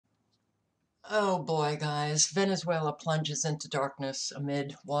Oh boy, guys, Venezuela plunges into darkness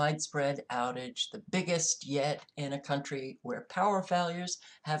amid widespread outage, the biggest yet in a country where power failures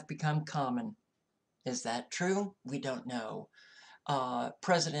have become common. Is that true? We don't know.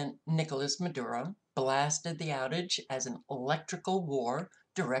 President Nicolas Maduro blasted the outage as an electrical war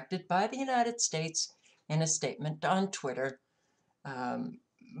directed by the United States in a statement on Twitter, um,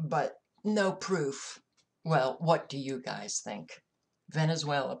 but no proof. Well, what do you guys think?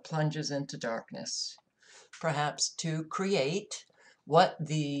 Venezuela plunges into darkness, perhaps to create what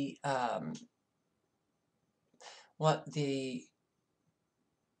the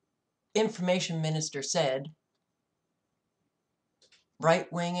information minister said: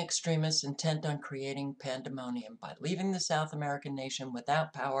 right-wing extremists intent on creating pandemonium by leaving the South American nation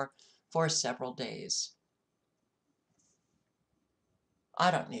without power for several days.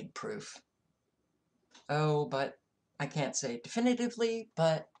 I don't need proof. Oh, but I can't say definitively,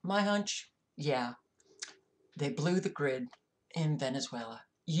 but my hunch, yeah, they blew the grid in Venezuela.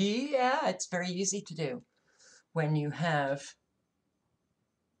 Yeah, it's very easy to do when you have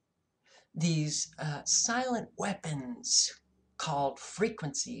these silent weapons called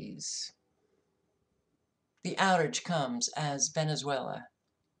frequencies. The outage comes as Venezuela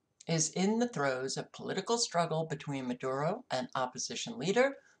is in the throes of political struggle between Maduro and opposition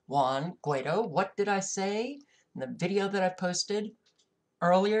leader Juan Guaido. What did I say in the video that I posted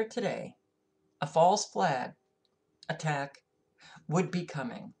earlier today? A false flag attack would be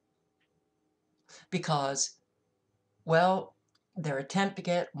coming because, well, their attempt to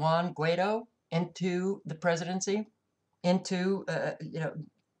get Juan Guaido into the presidency, to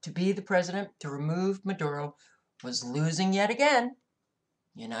be the president, to remove Maduro, was losing yet again.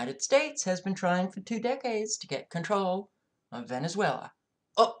 The United States has been trying for 2 decades to get control of Venezuela.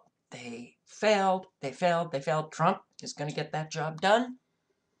 Oh, they failed. They failed. They failed. Trump is going to get that job done.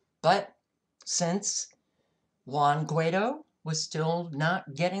 But since Juan Guaido was still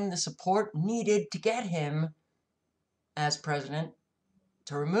not getting the support needed to get him as president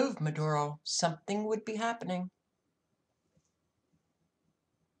to remove Maduro, something would be happening.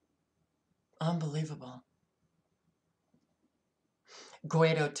 Unbelievable.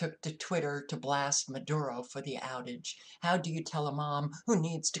 Guaido took to Twitter to blast Maduro for the outage. How do you tell a mom who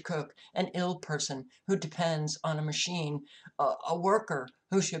needs to cook, an ill person who depends on a machine, a worker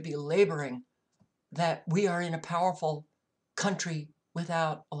who should be laboring, that we are in a powerful country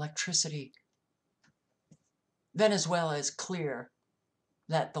without electricity? Venezuela is clear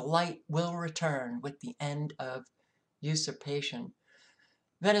that the light will return with the end of usurpation.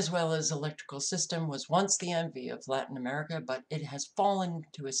 Venezuela's electrical system was once the envy of Latin America, but it has fallen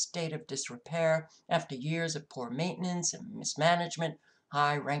to a state of disrepair after years of poor maintenance and mismanagement.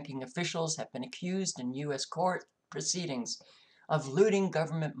 High-ranking officials have been accused in U.S. court proceedings of looting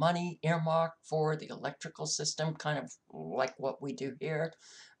government money earmarked for the electrical system, kind of like what we do here.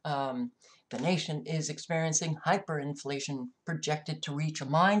 The nation is experiencing hyperinflation projected to reach a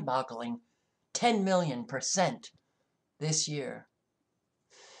mind-boggling 10 million% this year.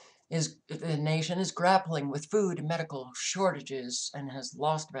 The nation is grappling with food and medical shortages and has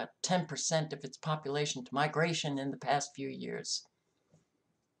lost about 10% of its population to migration in the past few years.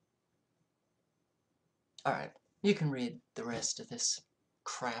 All right, you can read the rest of this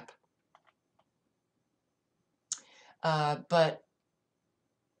crap. But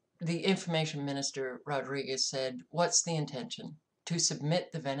the information minister, Rodriguez, said, what's the intention? To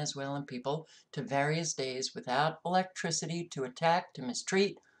submit the Venezuelan people to various days without electricity, to attack, to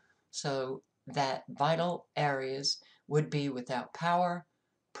mistreat, so that vital areas would be without power.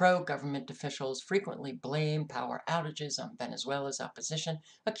 Pro-government officials frequently blame power outages on Venezuela's opposition,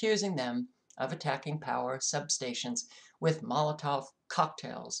 accusing them of attacking power substations with Molotov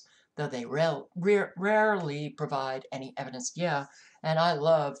cocktails, though they rarely provide any evidence. Yeah, and I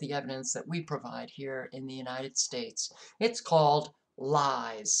love the evidence that we provide here in the United States. It's called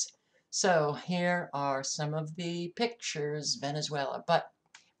lies. So here are some of the pictures, Venezuela. But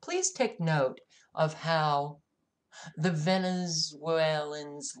please take note of how the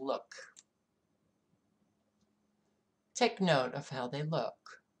Venezuelans look. Take note of how they look.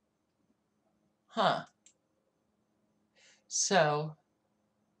 Huh. So,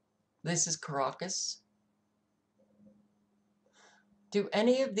 this is Caracas. Do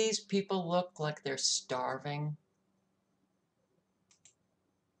any of these people look like they're starving?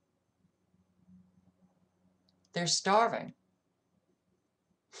 They're starving.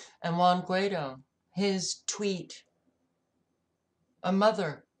 And Juan Guaido, his tweet, a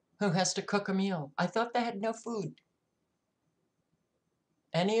mother who has to cook a meal. I thought they had no food.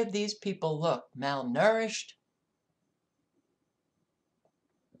 Any of these people look malnourished,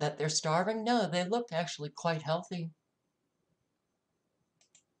 That they're starving? No, they look actually quite healthy.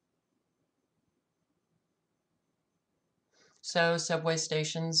 So subway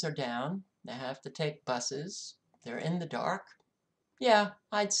stations are down. They have to take buses. They're in the dark. Yeah,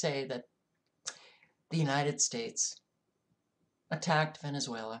 I'd say that the United States attacked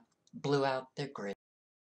Venezuela, blew out their grid.